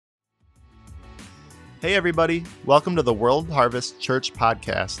Hey everybody, welcome to the World Harvest Church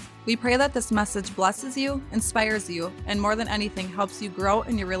podcast. We pray that this message blesses you, inspires you, and more than anything, helps you grow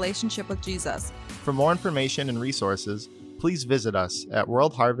in your relationship with Jesus. For more information and resources, please visit us at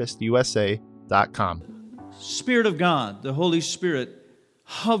worldharvestusa.com. Spirit of God, the Holy Spirit,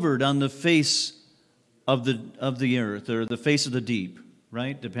 hovered on the face of the earth, or the face of the deep,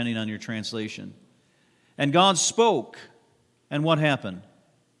 right? Depending on your translation. And God spoke, and what happened?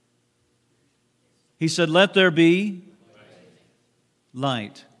 He said, "Let there be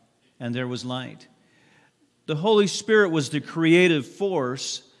light," and there was light. The Holy Spirit was the creative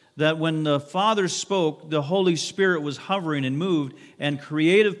force that when the Father spoke, the Holy Spirit was hovering and moved, and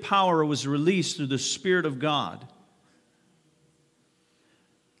creative power was released through the Spirit of God.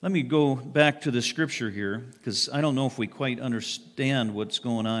 Let me go back to the scripture here, because I don't know if we quite understand what's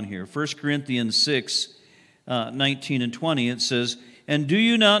going on here. 1 Corinthians 6, 19 and 20, it says, "And do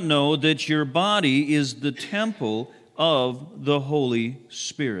you not know that your body is the temple of the Holy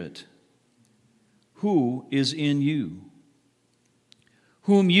Spirit, who is in you,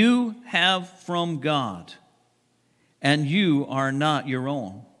 whom you have from God, and you are not your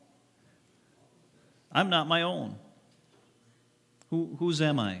own?" I'm not my own. Whose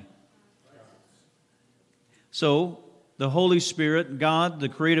am I? So, the Holy Spirit, God, the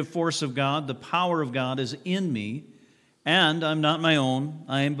creative force of God, the power of God is in me, and I'm not my own.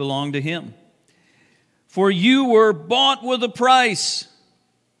 I belong to Him. "For you were bought with a price.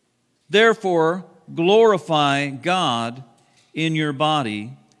 Therefore, glorify God in your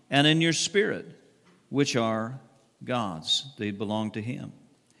body and in your spirit, which are God's." They belong to Him.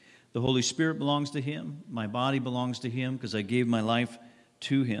 The Holy Spirit belongs to Him. My body belongs to Him because I gave my life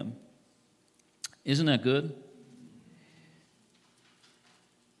to Him. Isn't that good?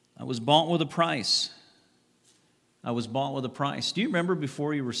 I was bought with a price. I was bought with a price. Do you remember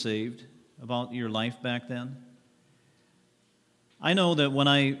before you were saved about your life back then? I know that when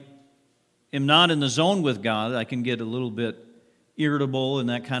I am not in the zone with God, I can get a little bit irritable and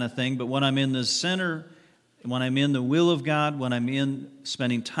that kind of thing. But when I'm in the center, when I'm in the will of God, when I'm in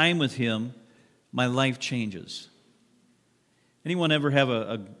spending time with Him, my life changes. Anyone ever have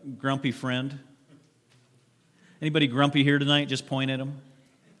a grumpy friend? Anybody grumpy here tonight? Just point at them.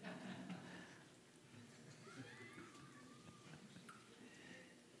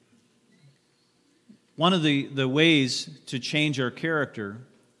 One of the ways to change our character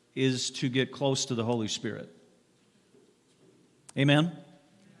is to get close to the Holy Spirit. Amen?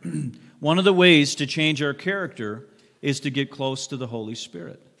 One of the ways to change our character is to get close to the Holy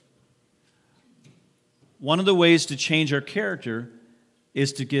Spirit. One of the ways to change our character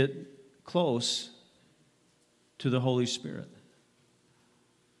is to get close to the Holy Spirit.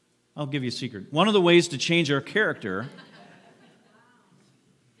 I'll give you a secret. One of the ways to change our character...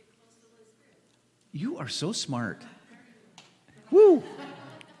 You are so smart. Woo!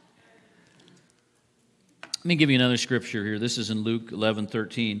 Let me give you another scripture here. This is in Luke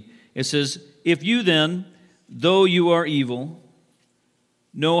 11:13. It says, "If you then, though you are evil,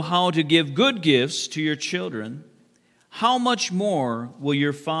 know how to give good gifts to your children, how much more will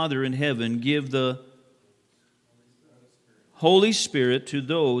your Father in heaven give the Holy Spirit to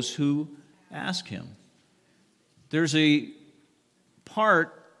those who ask Him?" There's a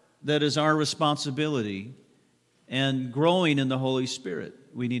part that is our responsibility, and growing in the Holy Spirit,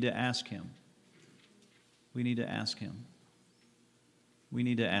 we need to ask Him. We need to ask Him. We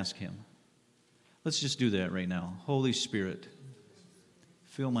need to ask Him. Let's just do that right now. Holy Spirit,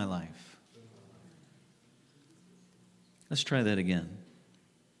 fill my life. Let's try that again.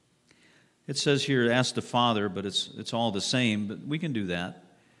 It says here, ask the Father, but it's all the same, but we can do that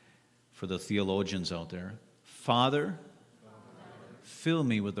for the theologians out there. Father, fill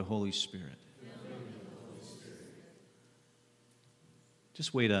me with the Holy Spirit.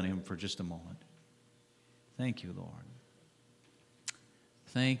 Just wait on Him for just a moment. Thank you, Lord.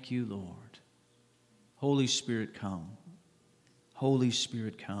 Thank you, Lord. Holy Spirit, come. Holy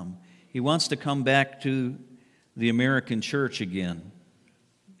Spirit, come. He wants to come back to the American church again.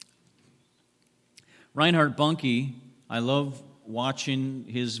 Reinhard Bonnke, I love watching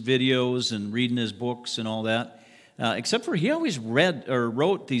his videos and reading his books and all that. Except for he always read or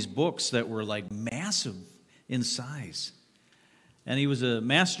wrote these books that were like massive in size. And he was a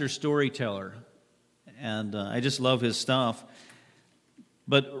master storyteller. And I just love his stuff.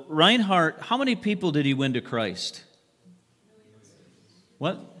 But Reinhard, how many people did he win to Christ?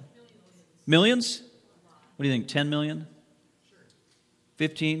 What? Millions? What do you think, 10 million?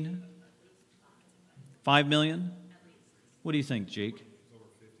 15? 5 million? What do you think, Jake?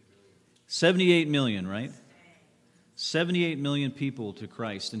 78 million, right? 78 million people to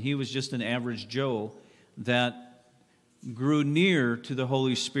Christ, and he was just an average Joe that grew near to the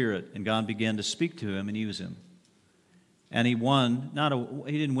Holy Spirit, and God began to speak to him and use him. And he won,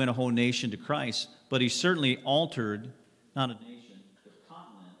 he didn't win a whole nation to Christ, but he certainly altered, not a nation, the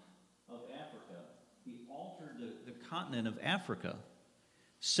continent of Africa. He altered the continent of Africa.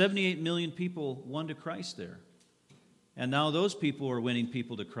 78 million people won to Christ there. And now those people are winning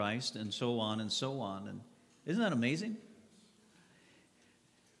people to Christ, and so on and so on. And isn't that amazing?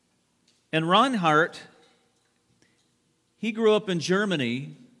 And Reinhard, he grew up in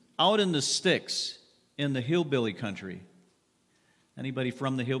Germany, out in the sticks, in the hillbilly country. Anybody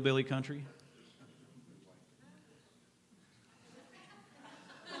from the hillbilly country?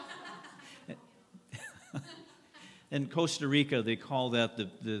 In Costa Rica, they call that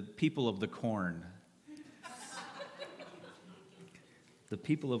the people of the corn. The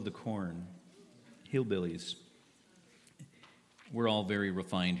people of the corn, hillbillies. We're all very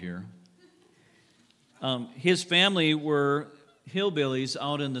refined here. His family were hillbillies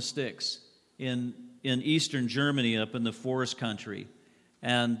out in the sticks in eastern Germany, up in the forest country.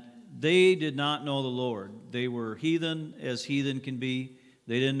 And they did not know the Lord. They were heathen as heathen can be.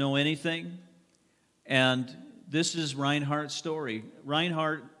 They didn't know anything. And this is Reinhardt's story.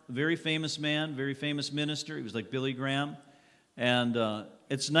 Reinhardt, a very famous man, very famous minister. He was like Billy Graham. And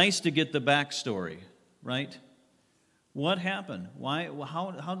it's nice to get the backstory, right? What happened? Why?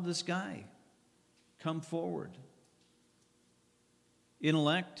 How did this guy come forward?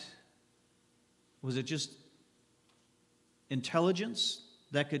 Intellect? Was it just intelligence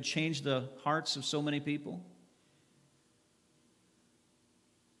that could change the hearts of so many people?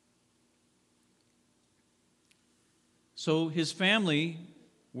 So his family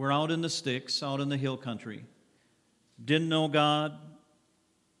were out in the sticks, out in the hill country. Didn't know God.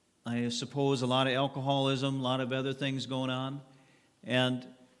 I suppose a lot of alcoholism, a lot of other things going on. And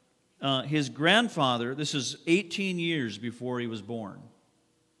his grandfather, this is 18 years before he was born.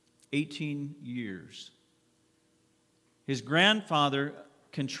 18 years. His grandfather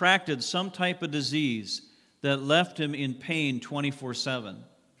contracted some type of disease that left him in pain 24/7.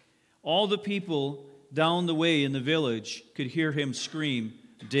 All the people down the way in the village could hear him scream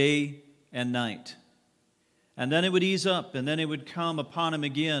day and night. And then it would ease up, and then it would come upon him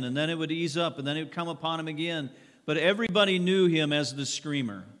again, and then it would ease up, and then it would come upon him again. But everybody knew him as the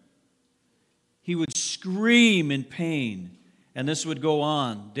screamer. He would scream in pain, and this would go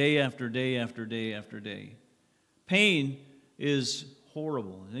on day after day after day after day. Pain is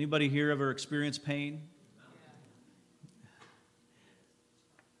horrible. Anybody here ever experienced pain?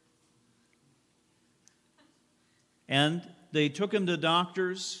 And they took him to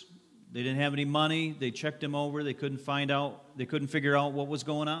doctors. They didn't have any money. They checked him over. They couldn't figure out what was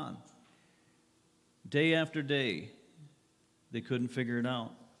going on. Day after day, they couldn't figure it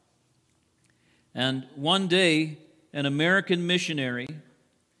out. And one day, an American missionary,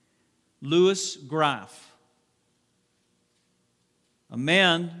 Louis Graf, a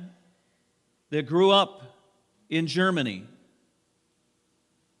man that grew up in Germany.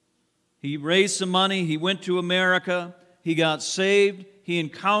 He raised some money. He went to America. He got saved. He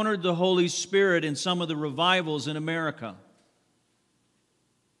encountered the Holy Spirit in some of the revivals in America.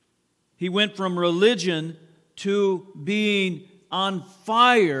 He went from religion to being on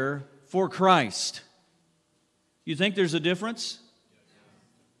fire for Christ. You think there's a difference?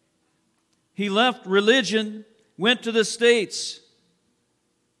 He left religion, went to the States,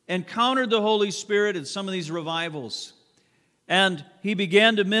 encountered the Holy Spirit in some of these revivals. And he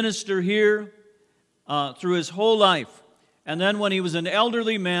began to minister here through his whole life. And then when he was an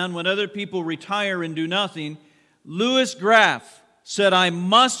elderly man, when other people retire and do nothing, Louis Graf said, "I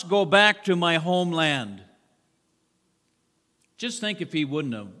must go back to my homeland." Just think if he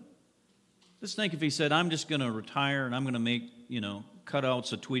wouldn't have. Just think if he said, "I'm just going to retire and I'm going to make,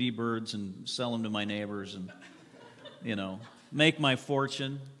 cutouts of Tweety birds and sell them to my neighbors and, make my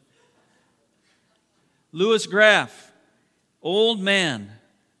fortune." Louis Graf, old man,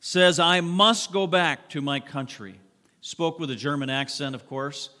 says, "I must go back to my country." Spoke with a German accent, of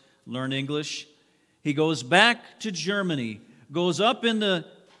course, learned English. He goes back to Germany, goes up in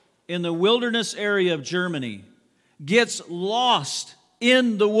the wilderness area of Germany, gets lost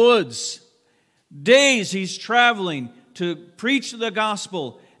in the woods. Days he's traveling to preach the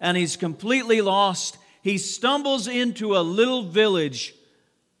gospel, and he's completely lost. He stumbles into a little village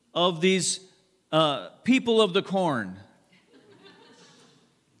of these people of the corn.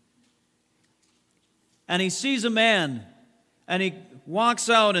 And he sees a man, and he walks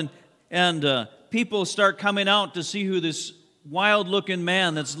out, and people start coming out to see who this wild-looking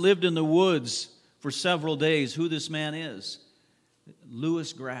man that's lived in the woods for several days, who this man is.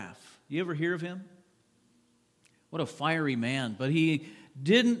 Louis Graf. You ever hear of him? What a fiery man. But he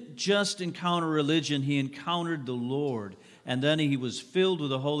didn't just encounter religion, he encountered the Lord. And then he was filled with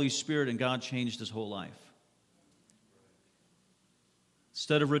the Holy Spirit, and God changed his whole life.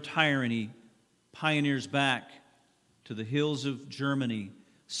 Instead of retiring, he pioneers back to the hills of Germany,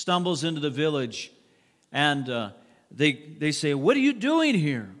 stumbles into the village, and they say, "What are you doing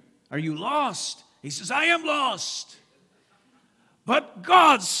here? Are you lost?" He says, "I am lost, but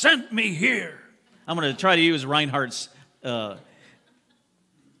God sent me here." I'm going to try to use Reinhardt's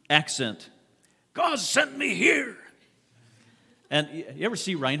accent. "God sent me here." And you ever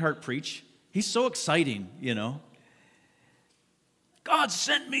see Reinhardt preach? He's so exciting, you know. "God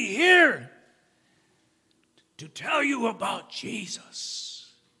sent me here to tell you about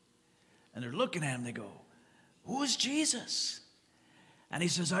Jesus." And they're looking at him, they go, "Who is Jesus?" And he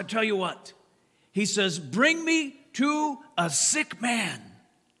says, "I tell you what." He says, "Bring me to a sick man,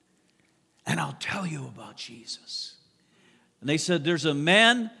 and I'll tell you about Jesus." And they said, "There's a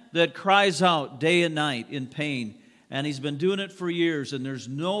man that cries out day and night in pain, and he's been doing it for years, and there's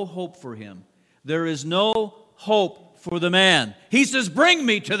no hope for him. There is no hope for the man." He says, "Bring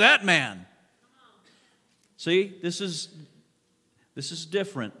me to that man." See, this is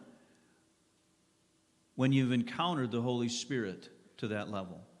different when you've encountered the Holy Spirit to that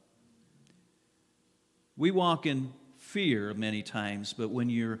level. We walk in fear many times, but when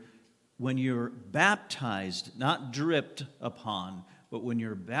you're baptized, not dripped upon, but when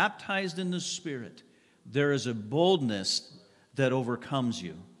you're baptized in the Spirit, there is a boldness that overcomes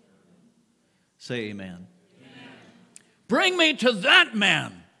you. Say amen. Amen. "Bring me to that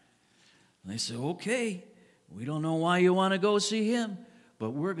man." And they say, "Okay, we don't know why you want to go see him,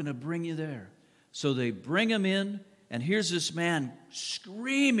 but we're going to bring you there." So they bring him in, and here's this man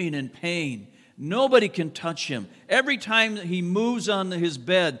screaming in pain. Nobody can touch him. Every time he moves on his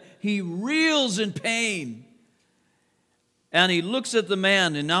bed, he reels in pain. And he looks at the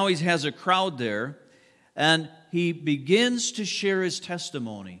man, and now he has a crowd there, and he begins to share his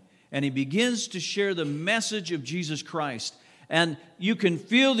testimony, and he begins to share the message of Jesus Christ. And you can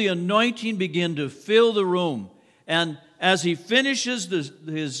feel the anointing begin to fill the room. And as he finishes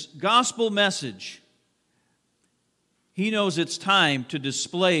his gospel message, he knows it's time to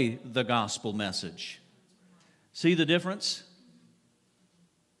display the gospel message. See the difference?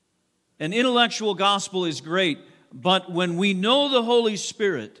 An intellectual gospel is great, but when we know the Holy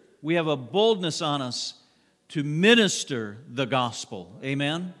Spirit, we have a boldness on us to minister the gospel.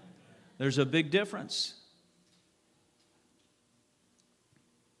 Amen? There's a big difference.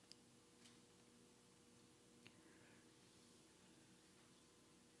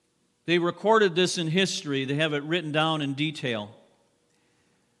 They recorded this in history. They have it written down in detail.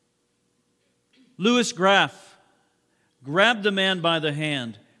 Louis Graff grabbed the man by the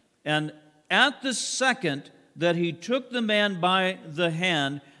hand, and at the second that he took the man by the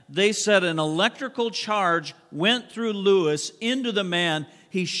hand, they said an electrical charge went through Louis into the man.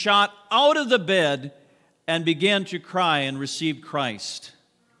 He shot out of the bed and began to cry and received Christ.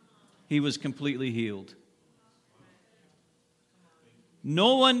 He was completely healed.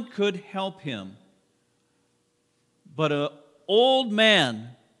 No one could help him, but an old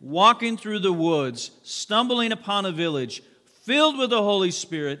man walking through the woods, stumbling upon a village, filled with the Holy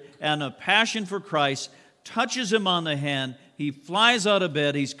Spirit and a passion for Christ, touches him on the hand. He flies out of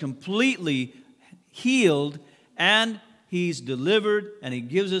bed. He's completely healed, and he's delivered, and he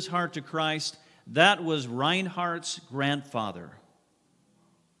gives his heart to Christ. That was Reinhardt's grandfather.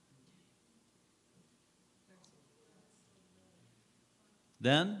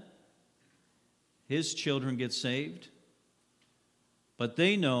 Then his children get saved, but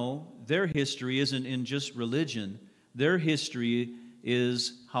they know their history isn't in just religion. Their history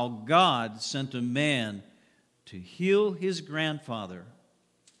is how God sent a man to heal his grandfather,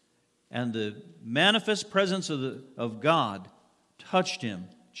 and the manifest presence of God touched him,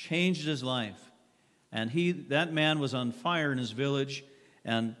 changed his life, and that man was on fire in his village,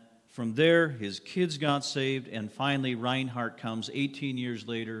 and from there, his kids got saved, and finally Reinhardt comes 18 years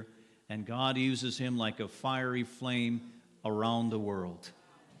later, and God uses him like a fiery flame around the world.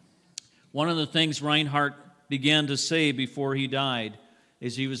 One of the things Reinhardt began to say before he died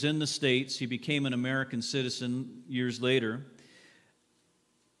is he was in the States. He became an American citizen years later.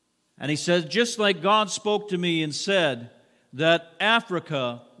 And he said, just like God spoke to me and said that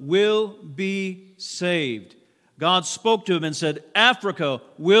Africa will be saved. God spoke to him and said, Africa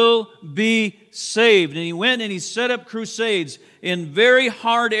will be saved. And he went and he set up crusades in very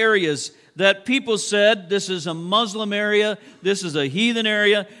hard areas that people said, this is a Muslim area, this is a heathen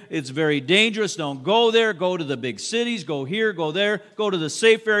area, it's very dangerous, don't go there, go to the big cities, go here, go there, go to the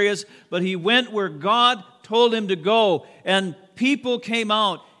safe areas. But he went where God told him to go, and people came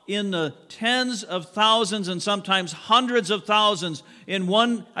out in the tens of thousands and sometimes hundreds of thousands. In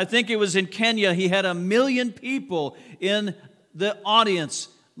one, I think it was in Kenya, he had 1 million people in the audience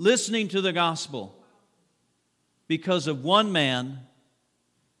listening to the gospel because of one man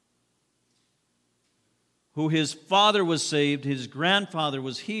who his father was saved, his grandfather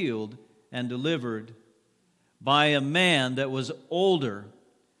was healed and delivered by a man that was older,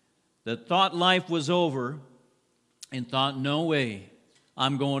 that thought life was over and thought, no way,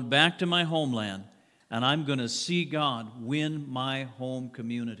 I'm going back to my homeland and I'm going to see God win my home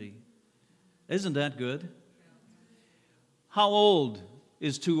community. Isn't that good? How old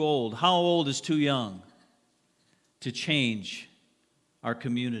is too old? How old is too young to change our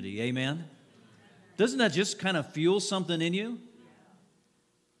community? Amen? Doesn't that just kind of fuel something in you?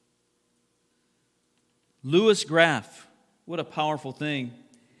 Louis Graff, what a powerful thing.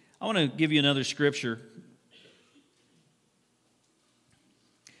 I want to give you another scripture.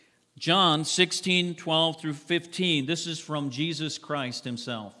 John 16:12 through 15. This is from Jesus Christ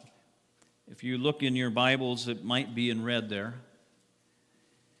himself. If you look in your Bibles, it might be in red there.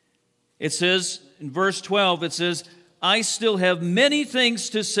 It says, in verse 12, it says, I still have many things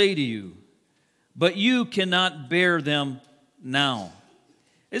to say to you, but you cannot bear them now.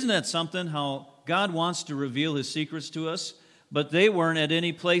 Isn't that something, how God wants to reveal his secrets to us, but they weren't at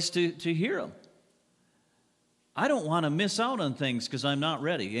any place to hear them. I don't want to miss out on things because I'm not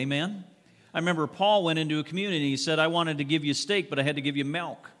ready. Amen? I remember Paul went into a community and he said, I wanted to give you steak, but I had to give you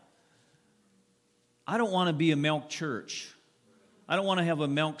milk. I don't want to be a milk church. I don't want to have a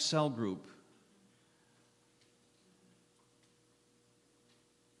milk cell group.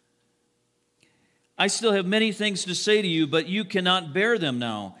 I still have many things to say to you, but you cannot bear them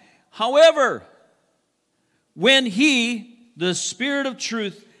now. However, when he, the Spirit of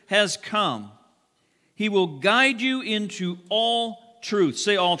truth, has come, he will guide you into all truth.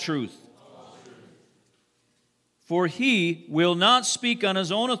 Say all truth. All truth. For he will not speak on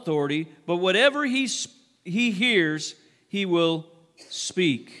his own authority, but whatever he hears, he will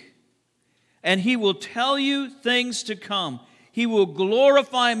speak. And he will tell you things to come. He will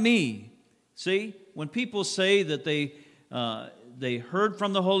glorify me. See, when people say that they heard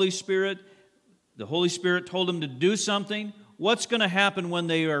from the Holy Spirit told them to do something, what's going to happen when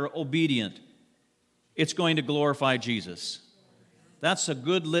they are obedient? It's going to glorify Jesus. That's a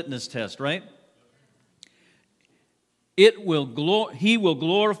good litmus test, right? He will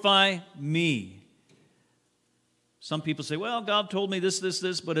glorify me. Some people say, well, God told me this,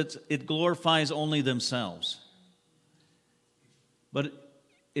 but it glorifies only themselves. But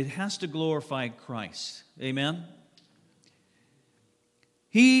it has to glorify Christ. Amen?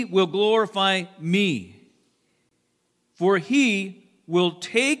 He will glorify me, for he will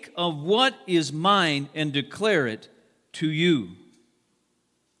take of what is mine and declare it to you.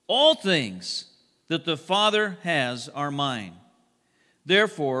 All things that the Father has are mine.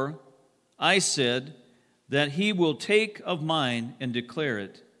 Therefore, I said that he will take of mine and declare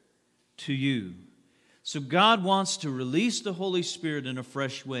it to you. So God wants to release the Holy Spirit in a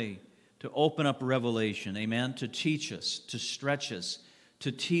fresh way, to open up revelation, amen, to teach us, to stretch us,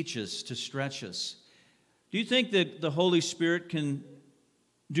 to teach us, to stretch us. Do you think that the Holy Spirit can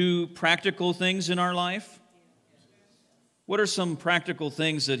do practical things in our life? What are some practical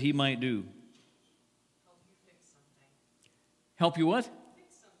things that he might do? Help you fix something. Help you what?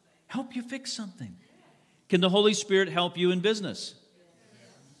 Fix something. Help you fix something. Can the Holy Spirit help you in business?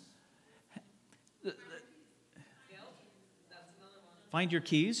 Find your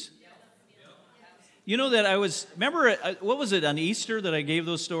keys. You know that remember, what was it on Easter that I gave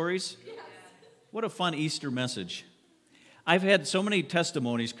those stories? What a fun Easter message. I've had so many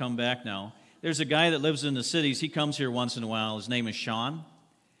testimonies come back now. There's a guy that lives in the cities. He comes here once in a while. His name is Sean.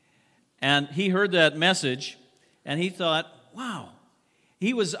 And he heard that message, and he thought, wow.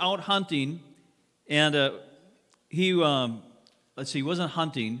 He was out hunting, and he wasn't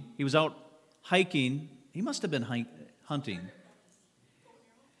hunting. He was out hiking. He must have been hunting.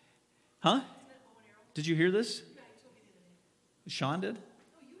 Huh? Did you hear this? Sean did?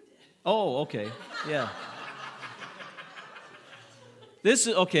 Oh, okay. Yeah.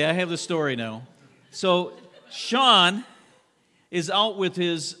 Okay, I have the story now. So, Sean is out with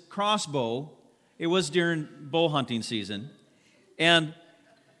his crossbow. It was during bow hunting season. And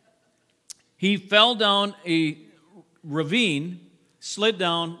he fell down a ravine, slid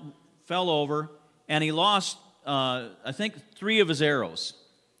down, fell over, and he lost, I think, 3 of his arrows.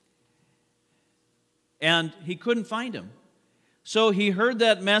 And he couldn't find him. So he heard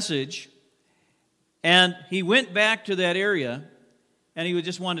that message, and he went back to that area, and he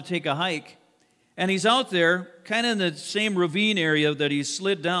just wanted to take a hike. And he's out there, kind of in the same ravine area that he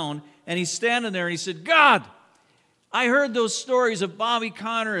slid down, and he's standing there and he said, God, I heard those stories of Bobby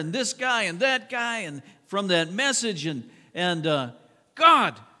Conner and this guy and that guy and from that message, and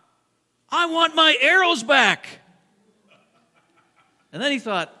God, I want my arrows back. And then he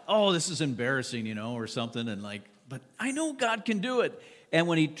thought, oh, this is embarrassing, or something, but I know God can do it. And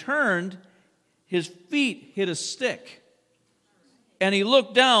when he turned, his feet hit a stick. And he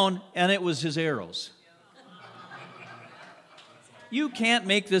looked down, and it was his arrows. You can't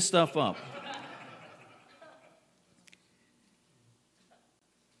make this stuff up.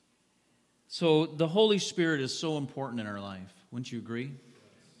 So the Holy Spirit is so important in our life. Wouldn't you agree?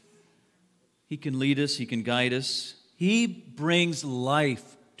 He can lead us. He can guide us. He brings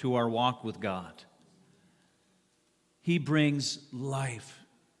life to our walk with God. He brings life.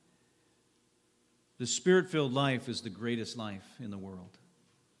 The Spirit-filled life is the greatest life in the world.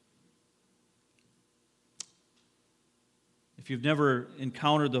 If you've never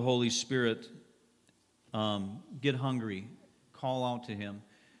encountered the Holy Spirit, get hungry. Call out to Him.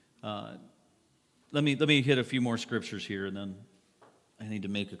 Let me hit a few more scriptures here, and then I need to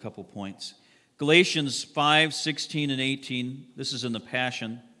make a couple points. Galatians 5:16 and 18. This is in the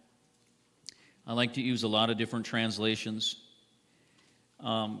Passion. I like to use a lot of different translations.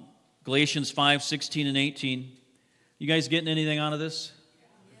 Galatians 5:16 and 18. You guys getting anything out of this?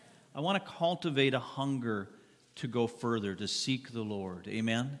 I want to cultivate a hunger to go further, to seek the Lord.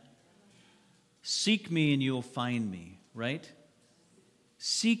 Amen? Seek me and you'll find me, right?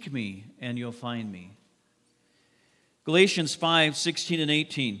 Seek me and you'll find me. Galatians 5:16 and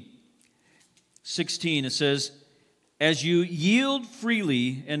 18. 16, it says, as you yield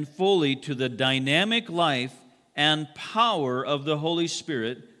freely and fully to the dynamic life and power of the Holy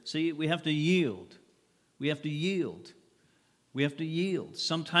Spirit. See, we have to yield. We have to yield. We have to yield.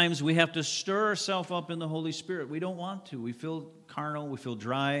 Sometimes we have to stir ourselves up in the Holy Spirit. We don't want to. We feel carnal. We feel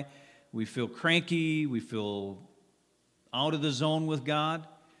dry. We feel cranky. We feel out of the zone with God.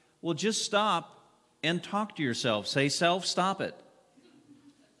 Well, just stop and talk to yourself. Say, self, stop it.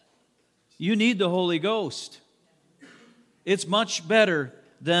 You need the Holy Ghost. It's much better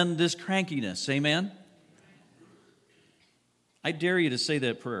than this crankiness. Amen? I dare you to say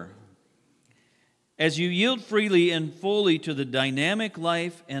that prayer. As you yield freely and fully to the dynamic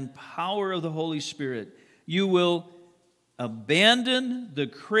life and power of the Holy Spirit, you will abandon the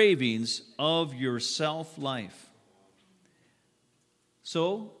cravings of your self-life.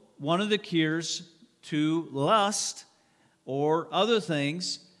 So, one of the cures to lust or other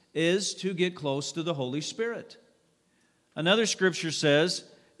things is to get close to the Holy Spirit. Another scripture says,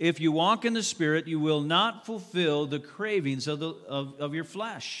 if you walk in the Spirit, you will not fulfill the cravings of your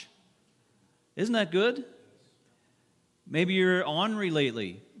flesh. Isn't that good? Maybe you're ornery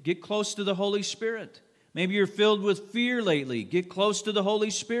lately. Get close to the Holy Spirit. Maybe you're filled with fear lately. Get close to the Holy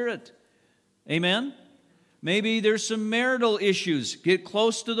Spirit. Amen? Maybe there's some marital issues. Get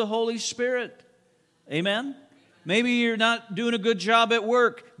close to the Holy Spirit. Amen? Maybe you're not doing a good job at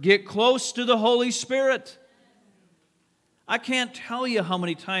work. Get close to the Holy Spirit. I can't tell you how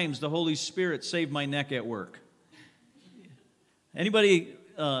many times the Holy Spirit saved my neck at work. Anybody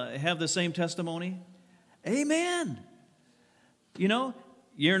have the same testimony? Amen.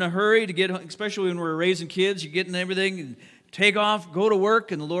 You're in a hurry to get, especially when we're raising kids, you're getting everything, and take off, go to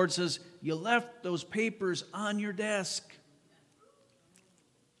work, and the Lord says, you left those papers on your desk.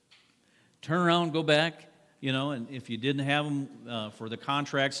 Turn around, go back, and if you didn't have them for the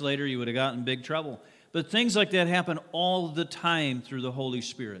contracts later, you would have gotten in big trouble. But things like that happen all the time through the Holy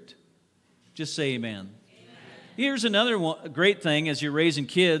Spirit. Just say amen. Amen. Here's another great thing as you're raising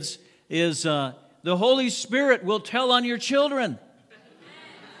kids is the Holy Spirit will tell on your children.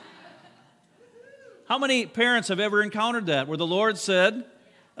 How many parents have ever encountered that where the Lord said,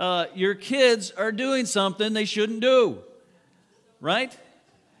 your kids are doing something they shouldn't do? Right?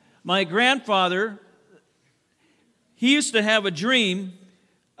 My grandfather, he used to have a dream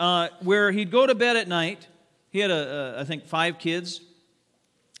where he'd go to bed at night. He had, I think, 5 kids.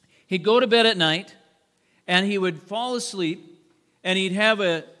 He'd go to bed at night, and he would fall asleep, and he'd have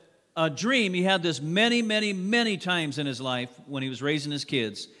a dream. He had this many, many, many times in his life when he was raising his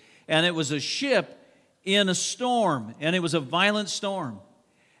kids. And it was a ship in a storm, and it was a violent storm.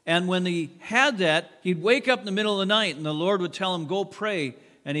 And when he had that, he'd wake up in the middle of the night, and the Lord would tell him, go pray,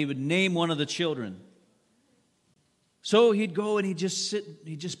 and he would name one of the children. So he'd go and he'd just sit,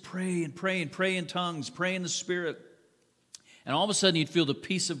 he'd just pray and pray and pray in tongues, pray in the Spirit. And all of a sudden he'd feel the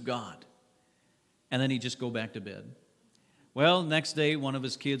peace of God. And then he'd just go back to bed. Well, next day one of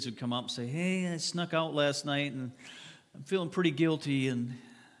his kids would come up and say, hey, I snuck out last night and I'm feeling pretty guilty. And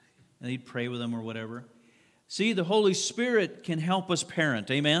and he'd pray with them or whatever. See, the Holy Spirit can help us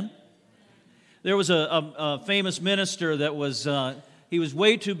parent. Amen? There was a famous minister that was, he was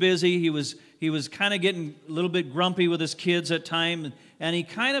way too busy. He was kind of getting a little bit grumpy with his kids at times, and he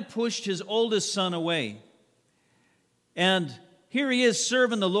kind of pushed his oldest son away. And here he is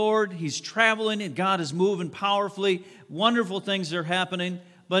serving the Lord. He's traveling, and God is moving powerfully. Wonderful things are happening.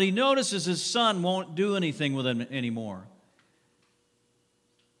 But he notices his son won't do anything with him anymore.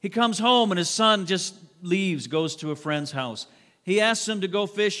 He comes home, and his son just leaves, goes to a friend's house. He asks him to go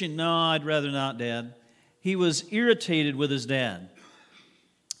fishing. No, I'd rather not, Dad. He was irritated with his dad.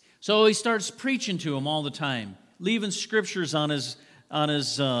 So he starts preaching to him all the time, leaving scriptures on his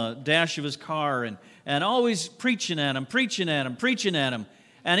dash of his car, and always preaching at him.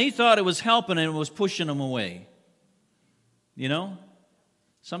 And he thought it was helping and it was pushing him away. You know?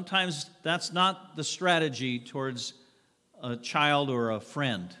 Sometimes that's not the strategy towards a child or a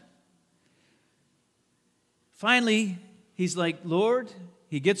friend. Finally, he's like, Lord,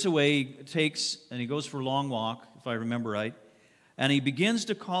 he gets away, and he goes for a long walk, if I remember right. And he begins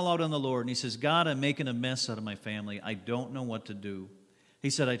to call out on the Lord, and he says, God, I'm making a mess out of my family. I don't know what to do.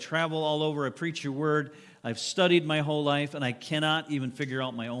 He said, I travel all over, I preach your word, I've studied my whole life, and I cannot even figure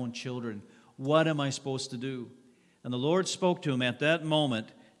out my own children. What am I supposed to do? And the Lord spoke to him at that moment.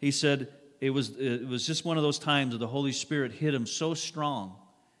 He said, it was just one of those times that the Holy Spirit hit him so strong.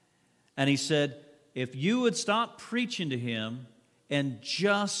 And he said, if you would stop preaching to him and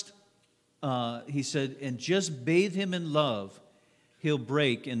just bathe him in love, he'll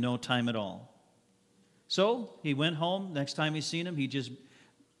break in no time at all. So he went home. Next time he seen him, he just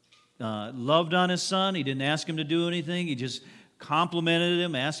loved on his son. He didn't ask him to do anything. He just complimented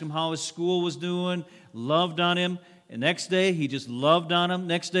him, asked him how his school was doing, loved on him. And next day, he just loved on him.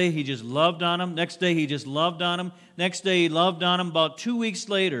 Next day, he just loved on him. Next day, he just loved on him. Next day, he loved on him. About 2 weeks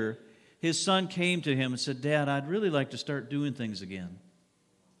later, his son came to him and said, Dad, I'd really like to start doing things again.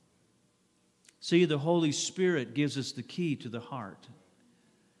 See, the Holy Spirit gives us the key to the heart.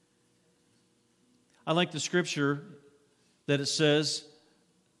 I like the scripture that it says,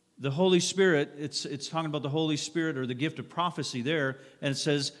 the Holy Spirit, it's talking about the Holy Spirit or the gift of prophecy there, and it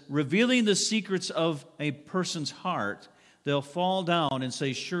says, revealing the secrets of a person's heart, they'll fall down and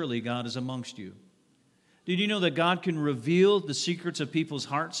say, surely God is amongst you. Did you know that God can reveal the secrets of people's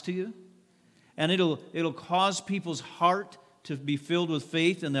hearts to you? And it'll cause people's heart to be filled with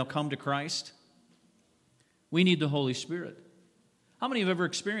faith, and they'll come to Christ. We need the Holy Spirit. How many have ever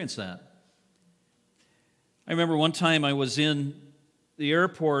experienced that? I remember one time I was in the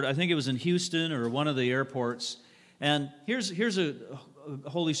airport, I think it was in Houston or one of the airports, and here's a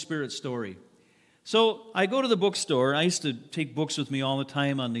Holy Spirit story. So I go to the bookstore. I used to take books with me all the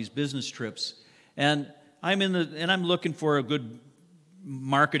time on these business trips, and I'm looking for a good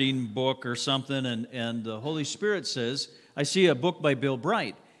marketing book or something, and the Holy Spirit says, I see a book by Bill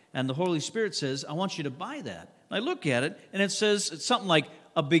Bright, and the Holy Spirit says, I want you to buy that. And I look at it, and it says it's something like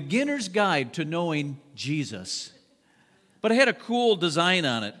A Beginner's Guide to Knowing Jesus. But it had a cool design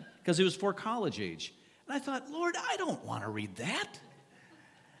on it because it was for college age. And I thought, Lord, I don't want to read that.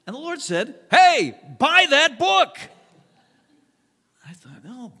 And the Lord said, hey, buy that book. I thought,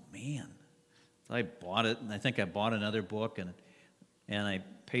 oh, man. So I bought it, and I think I bought another book, and I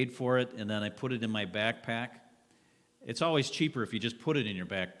paid for it, and then I put it in my backpack. It's always cheaper if you just put it in your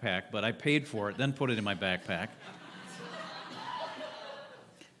backpack, but I paid for it, then put it in my backpack.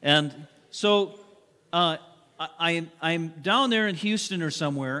 And so I'm down there in Houston or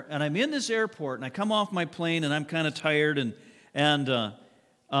somewhere, and I'm in this airport, and I come off my plane, and I'm kind of tired, and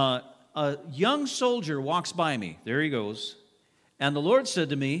a young soldier walks by me. There he goes. And the Lord said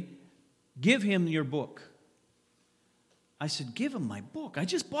to me, give him your book. I said, give him my book? I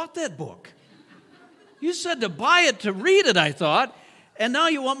just bought that book. You said to buy it, to read it, I thought, and now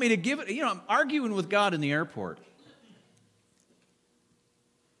you want me to give it. You know, I'm arguing with God in the airport.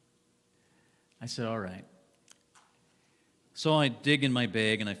 I said, all right. So I dig in my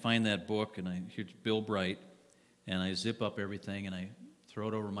bag, and I find that book, and I hear Bill Bright, and I zip up everything, and I throw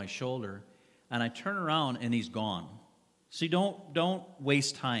it over my shoulder, and I turn around, and he's gone. See, don't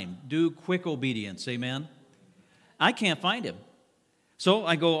waste time. Do quick obedience, amen? I can't find him. So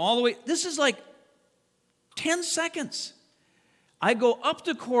I go all the way. This is like 10 seconds. I go up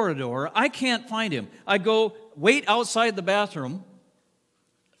the corridor. I can't find him. I go wait outside the bathroom.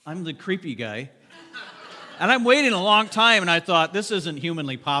 I'm the creepy guy. And I'm waiting a long time, and I thought, this isn't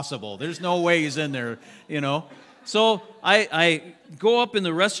humanly possible. There's no way he's in there, you know. So I go up in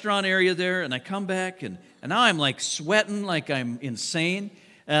the restaurant area there, and I come back, and now I'm like sweating like I'm insane.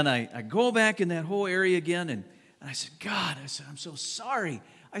 And I go back in that whole area again, and I said, God, I'm so sorry.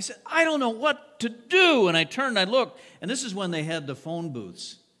 I said, I don't know what to do. And I turned and I looked, and this is when they had the phone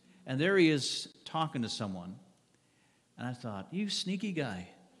booths. And there he is talking to someone. And I thought, you sneaky guy.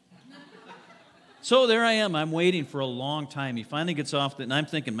 So there I am. I'm waiting for a long time. He finally gets off, and I'm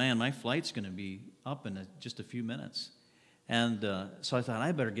thinking, man, my flight's going to be up in just a few minutes. And so I thought,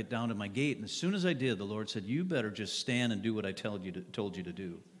 I better get down to my gate. And as soon as I did, the Lord said, you better just stand and do what I told you to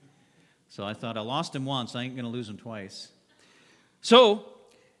do. So I thought, I lost him once. I ain't going to lose him twice. So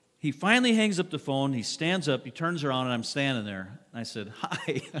he finally hangs up the phone. He stands up. He turns around, and I'm standing there. And I said,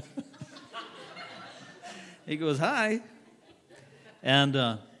 hi. He goes, hi.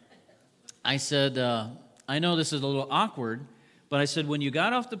 And I said, I know this is a little awkward, but I said, when you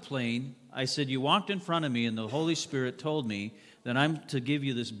got off the plane, I said, you walked in front of me, and the Holy Spirit told me that I'm to give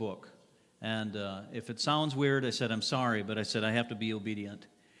you this book. And if it sounds weird, I said, I'm sorry, but I said, I have to be obedient.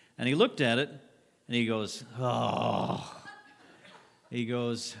 And he looked at it, and he goes, oh. He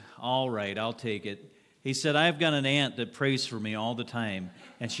goes, all right, I'll take it. He said, I've got an aunt that prays for me all the time,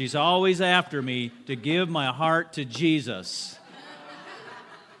 and she's always after me to give my heart to Jesus.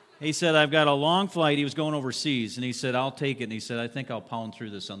 He said, I've got a long flight. He was going overseas, and he said, I'll take it. And he said, I think I'll pound through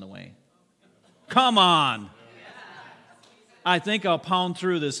this on the way. Come on. I think I'll pound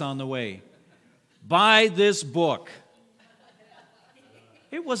through this on the way. Buy this book.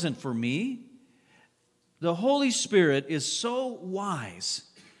 It wasn't for me. The Holy Spirit is so wise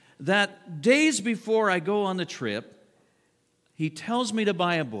that days before I go on the trip, He tells me to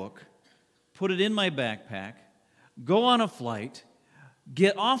buy a book, put it in my backpack, go on a flight,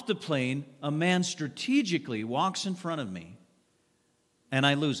 get off the plane. A man strategically walks in front of me, and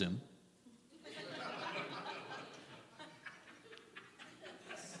I lose him.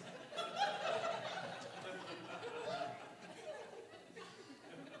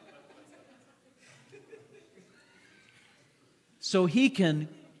 So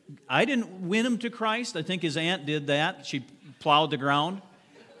I didn't win him to Christ. I think his aunt did that. She plowed the ground.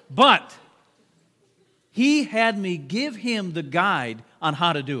 But he had me give him the guide on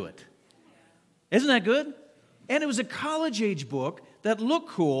how to do it. Isn't that good? And it was a college-age book that looked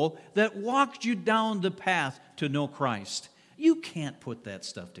cool, that walked you down the path to know Christ. You can't put that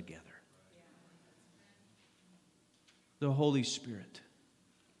stuff together. The Holy Spirit.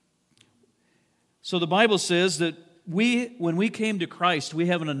 So the Bible says that when we came to Christ, we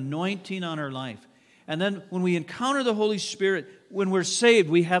have an anointing on our life. And then when we encounter the Holy Spirit, when we're saved,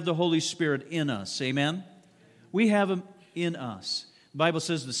 we have the Holy Spirit in us. Amen? We have Him in us. The Bible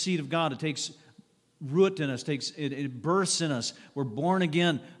says the seed of God, it takes root in us, it bursts in us. We're born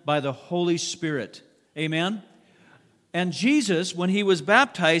again by the Holy Spirit. Amen? And Jesus, when He was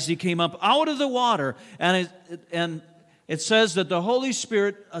baptized, He came up out of the water, and it says that the Holy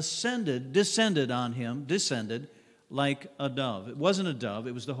Spirit descended on Him, like a dove. It wasn't a dove,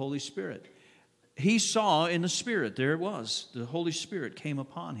 it was the Holy Spirit. He saw in the Spirit, there it was. The Holy Spirit came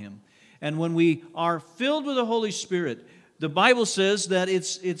upon Him. And when we are filled with the Holy Spirit, the Bible says that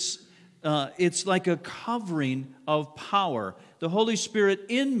it's like a covering of power. The Holy Spirit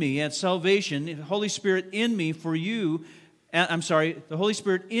in me at salvation, the Holy Spirit in me for you, the Holy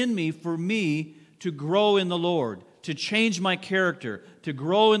Spirit in me for me to grow in the Lord, to change my character, to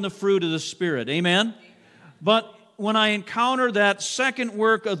grow in the fruit of the Spirit. Amen? But when I encounter that second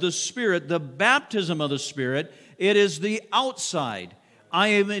work of the Spirit, the baptism of the Spirit, it is the outside. I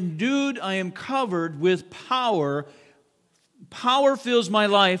am endued, I am covered with power. Power fills my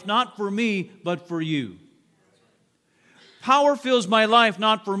life, not for me, but for you. Power fills my life,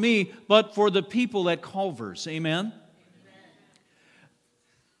 not for me, but for the people at Culver's. Amen?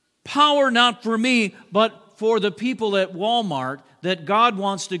 Power not for me, but for the people at Walmart that God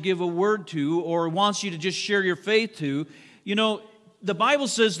wants to give a word to or wants you to just share your faith to. You know, the Bible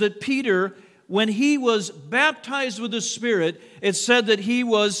says that Peter, when he was baptized with the Spirit, it said that he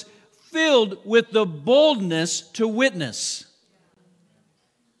was filled with the boldness to witness.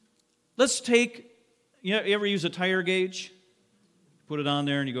 Let's take, you ever use a tire gauge? Put it on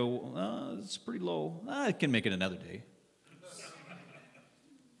there and you go, oh, it's pretty low. I can make it another day.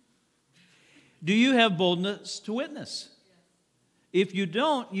 Do you have boldness to witness? If you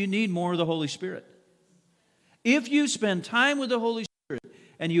don't, you need more of the Holy Spirit. If you spend time with the Holy Spirit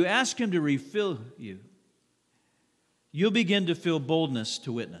and you ask Him to refill you, you'll begin to feel boldness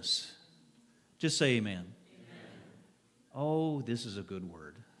to witness. Just say amen. Amen. Oh, this is a good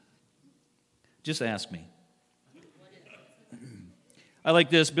word. Just ask me. I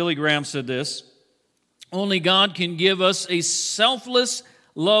like this. Billy Graham said this. Only God can give us a selfless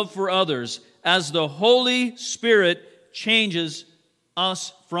love for others as the Holy Spirit changes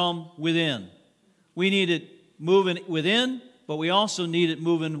us from within. We need it moving within, but we also need it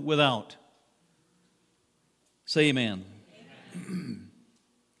moving without. Say amen.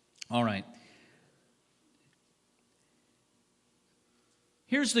 All right.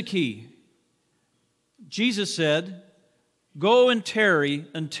 Here's the key. Jesus said, "Go and tarry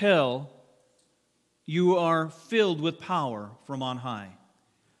until you are filled with power from on high."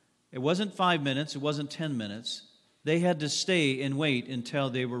 It wasn't 5 minutes, it wasn't 10 minutes. They had to stay and wait until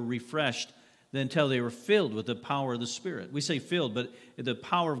they were refreshed, until they were filled with the power of the Spirit. We say filled, but the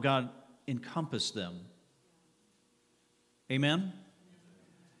power of God encompassed them. Amen?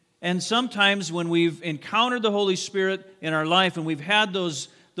 And sometimes when we've encountered the Holy Spirit in our life and we've had those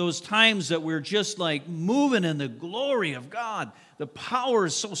times that we're just like moving in the glory of God, the power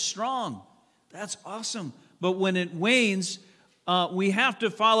is so strong. That's awesome. But when it wanes, we have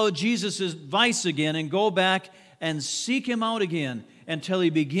to follow Jesus' advice again and go back and seek Him out again until He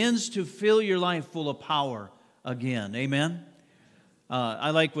begins to fill your life full of power again. Amen?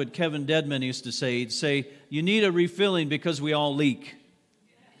 I like what Kevin Dedman used to say. He'd say, you need a refilling because we all leak.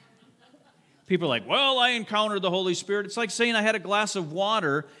 People are like, well, I encountered the Holy Spirit. It's like saying I had a glass of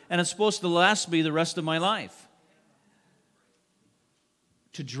water and it's supposed to last me the rest of my life.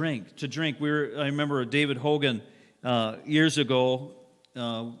 To drink. I remember David Hogan years ago,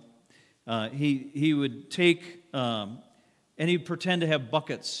 he would take, and he'd pretend to have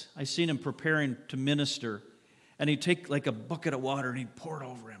buckets. I seen him preparing to minister, and he'd take like a bucket of water and he'd pour it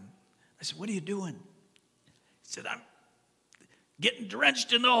over him. I said, what are you doing? He said, I'm getting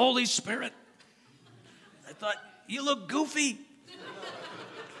drenched in the Holy Spirit. I thought, you look goofy.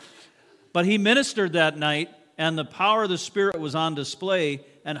 But he ministered that night, and the power of the Spirit was on display,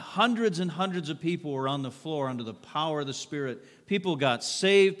 and hundreds of people were on the floor under the power of the Spirit. People got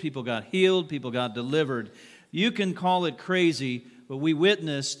saved, people got healed, people got delivered. You can call it crazy, but we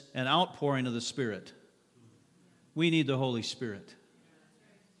witnessed an outpouring of the Spirit. We need the Holy Spirit.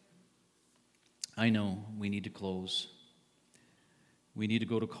 I know we need to close. We need to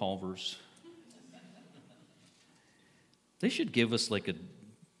go to Culver's. They should give us like a,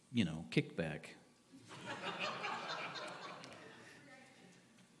 kickback.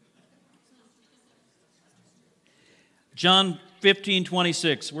 John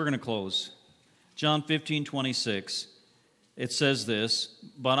 15:26, we're going to close. John 15:26, it says this,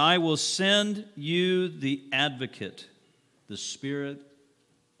 but I will send you the advocate, the Spirit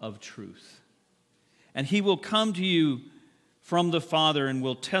of truth. And he will come to you from the Father and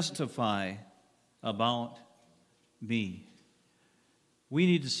will testify about me. We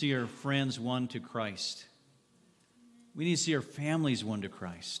need to see our friends won to Christ. We need to see our families won to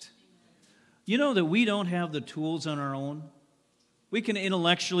Christ. You know that we don't have the tools on our own? We can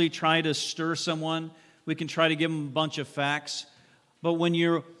intellectually try to stir someone. We can try to give them a bunch of facts. But when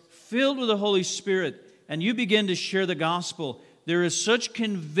you're filled with the Holy Spirit and you begin to share the gospel, there is such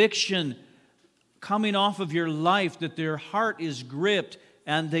conviction coming off of your life that their heart is gripped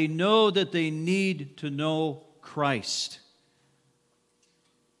and they know that they need to know Christ.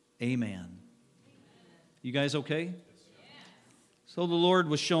 Amen. You guys okay? So the Lord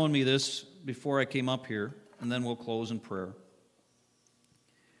was showing me this before I came up here, and then we'll close in prayer.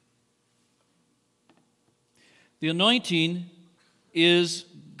 The anointing is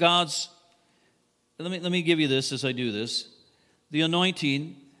God's, let me give you this as I do this. The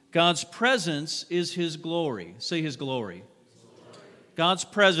anointing, God's presence is His glory. Say His glory. God's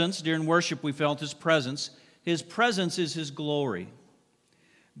presence, during worship we felt His presence. His presence is His glory.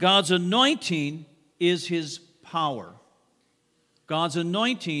 God's anointing is His power. God's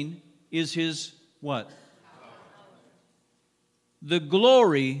anointing is His what? The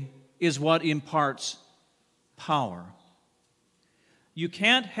glory is what imparts power. You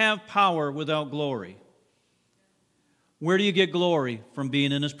can't have power without glory. Where do you get glory? From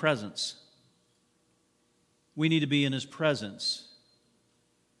being in His presence. We need to be in His presence.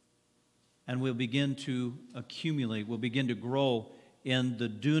 And we'll begin to accumulate, we'll begin to grow in the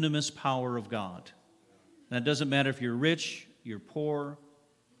dunamis power of God. And it doesn't matter if you're rich, you're poor,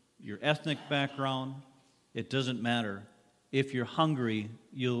 your ethnic background, it doesn't matter. If you're hungry,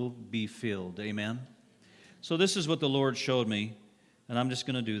 you'll be filled. Amen? So this is what the Lord showed me, and I'm just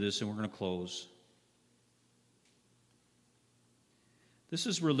going to do this and we're going to close. This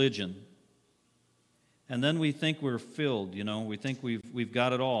is religion. And then we think we're filled, we think we've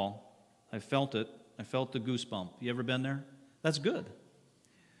got it all. I felt it. I felt the goosebump. You ever been there? That's good.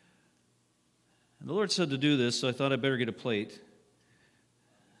 And the Lord said to do this, so I thought I'd better get a plate.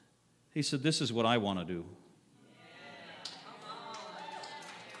 He said, this is what I want to do.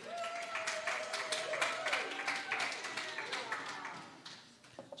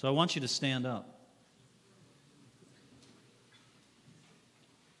 So I want you to stand up.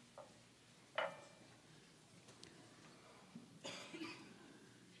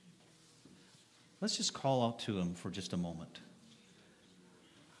 Let's just call out to Him for just a moment.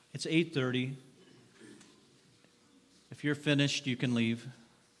 It's 8:30. If you're finished, you can leave.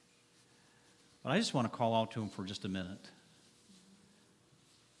 But I just want to call out to Him for just a minute.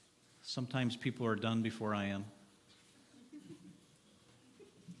 Sometimes people are done before I am.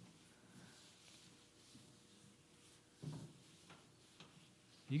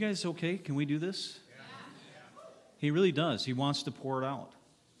 You guys okay? Can we do this? He really does. He wants to pour it out.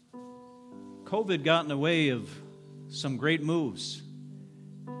 COVID got in the way of some great moves.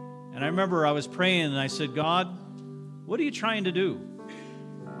 And I remember I was praying and I said, God, what are you trying to do?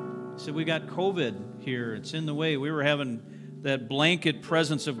 He said, we got COVID here. It's in the way. We were having that blanket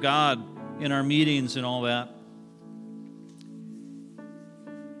presence of God in our meetings and all that.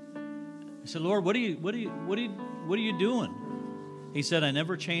 I said, Lord, what are you doing? He said, I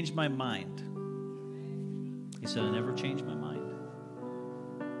never changed my mind. He said, I never changed my mind.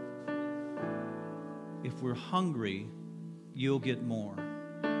 If we're hungry, you'll get more.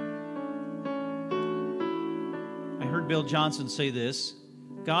 I heard Bill Johnson say this,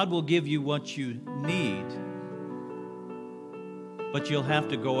 God will give you what you need, but you'll have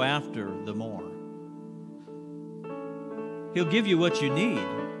to go after the more. He'll give you what you need,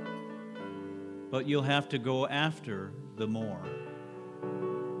 but you'll have to go after the more.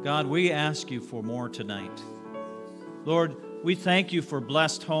 God, we ask you for more tonight. Lord, we thank you for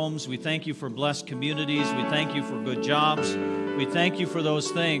blessed homes. We thank you for blessed communities. We thank you for good jobs. We thank you for those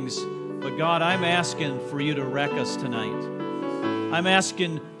things. But God, I'm asking for you to wreck us tonight. I'm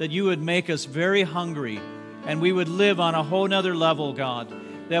asking that you would make us very hungry and we would live on a whole nother level, God.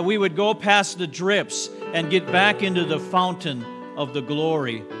 That we would go past the drips and get back into the fountain of the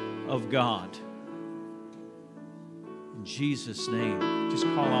glory of God. In Jesus' name, just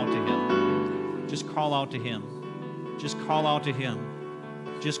call out to Him. Just call out to Him. Just call out to Him.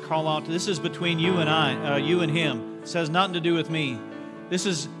 Just call out. This is between you and I, you and Him. It has nothing to do with me. This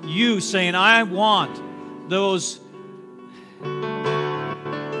is you saying, I want those.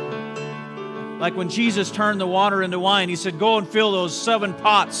 Like when Jesus turned the water into wine, He said, go and fill those 7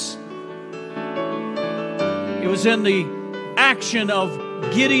 pots. It was in the action of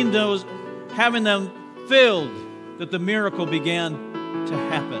getting those, having them filled, that the miracle began to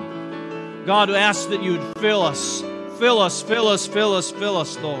happen. God asks that you would fill us. Fill us, fill us, fill us, fill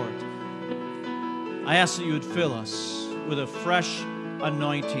us, Lord. I ask that you would fill us with a fresh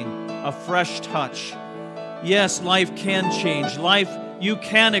anointing, a fresh touch. Yes, life can change. Life, you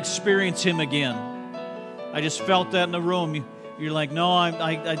can experience Him again. I just felt that in the room. You're like, no, I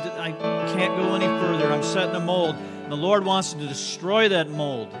can't go any further. I'm set in a mold. And the Lord wants to destroy that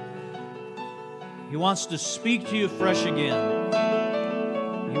mold. He wants to speak to you fresh again.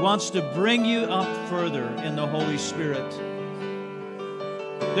 He wants to bring you up further in the Holy Spirit.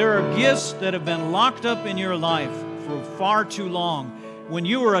 There are gifts that have been locked up in your life for far too long. When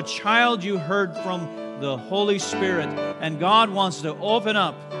you were a child, you heard from the Holy Spirit, and God wants to open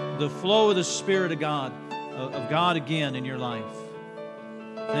up the flow of the Spirit of God again in your life.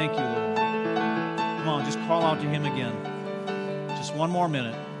 Thank you, Lord. Come on, just call out to Him again. Just one more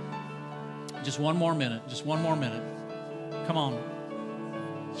minute. Just one more minute. Just one more minute. Come on.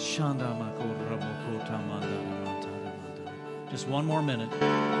 Just one more minute.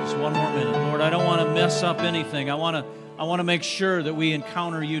 Just one more minute. Lord, I don't want to mess up anything. I want to make sure that we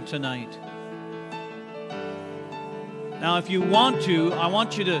encounter you tonight. Now, if you want to,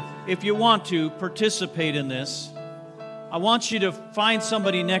 if you want to participate in this, I want you to find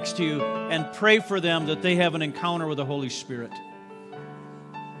somebody next to you and pray for them that they have an encounter with the Holy Spirit.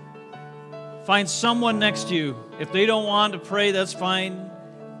 Find someone next to you. If they don't want to pray, that's fine.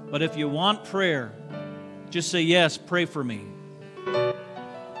 But if you want prayer, just say, yes, pray for me.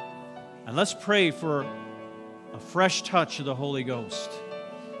 And let's pray for a fresh touch of the Holy Ghost,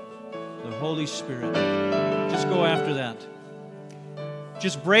 the Holy Spirit. Just go after that.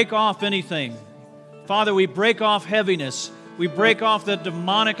 Just break off anything. Father, we break off heaviness. We break off the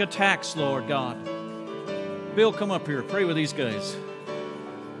demonic attacks, Lord God. Bill, come up here. Pray with these guys.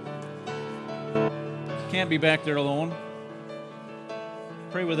 Can't be back there alone.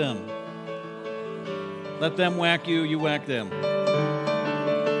 Pray with them. Let them whack you, you whack them.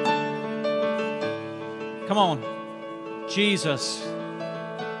 Come on. Jesus.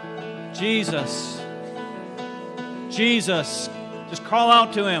 Jesus. Jesus. Just call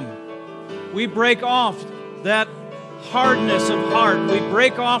out to Him. We break off that hardness of heart. We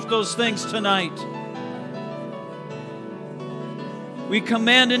break off those things tonight. We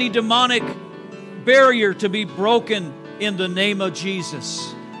command any demonic barrier to be broken in the name of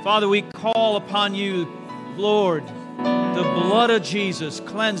Jesus. Father, we call upon you, Lord. The blood of Jesus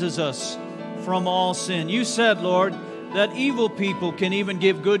cleanses us from all sin. You said, Lord, that evil people can even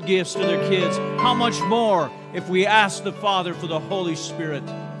give good gifts to their kids. How much more if we ask the Father for the Holy Spirit?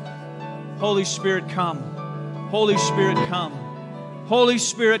 Holy Spirit, come. Holy Spirit, come. Holy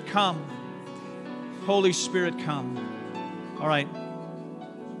Spirit, come. Holy Spirit, come. All right.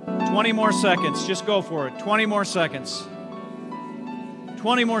 20 more seconds. Just go for it. 20 more seconds.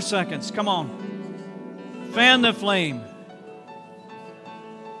 20 more seconds. Come on. Fan the flame.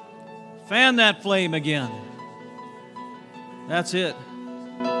 Fan that flame again. That's it.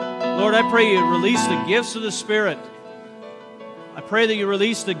 Lord, I pray you release the gifts of the Spirit. I pray that you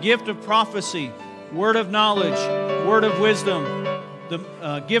release the gift of prophecy, word of knowledge, word of wisdom,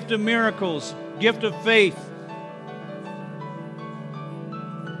 the gift of miracles, gift of faith,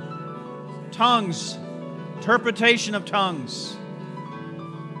 tongues, interpretation of tongues.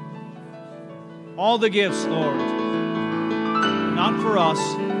 All the gifts, Lord, not for us,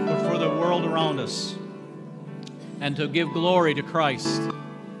 but for the world around us, and to give glory to Christ.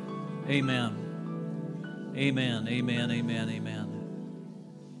 Amen. Amen. Amen. Amen. Amen.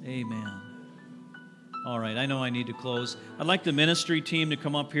 Amen. All right, I know I need to close. I'd like the ministry team to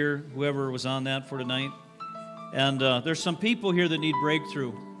come up here, whoever was on that for tonight. And there's some people here that need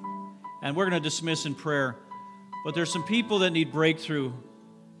breakthrough. And we're going to dismiss in prayer. But there's some people that need breakthrough.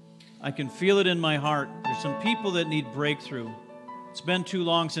 I can feel it in my heart. There's some people that need breakthrough. It's been too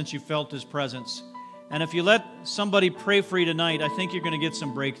long since you felt His presence. And if you let somebody pray for you tonight, I think you're going to get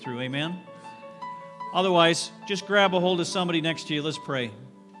some breakthrough. Amen? Otherwise, just grab a hold of somebody next to you. Let's pray.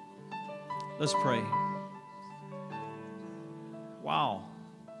 Let's pray. Wow.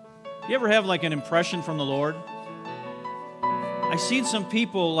 You ever have like an impression from the Lord? I've seen some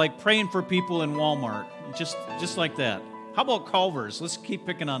people like praying for people in Walmart, just like that. How about Culver's? Let's keep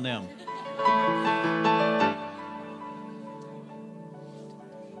picking on them.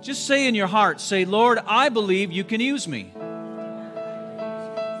 Just say in your heart, say, Lord, I believe you can use me.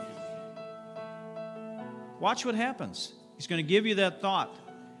 Watch what happens. He's going to give you that thought.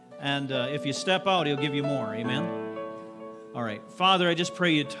 And if you step out, He'll give you more. Amen? All right. Father, I just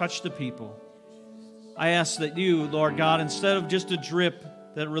pray you touch the people. I ask that you, Lord God, instead of just a drip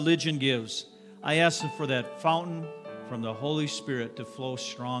that religion gives, I ask for that fountain from the Holy Spirit to flow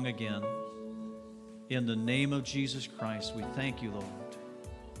strong again. In the name of Jesus Christ, we thank you, Lord.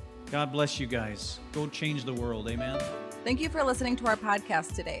 God bless you guys. Go change the world. Amen. Thank you for listening to our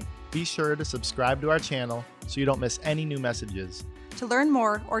podcast today. Be sure to subscribe to our channel so you don't miss any new messages. To learn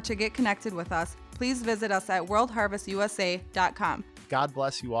more or to get connected with us, please visit us at worldharvestusa.com. God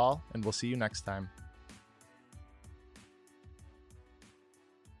bless you all, and we'll see you next time.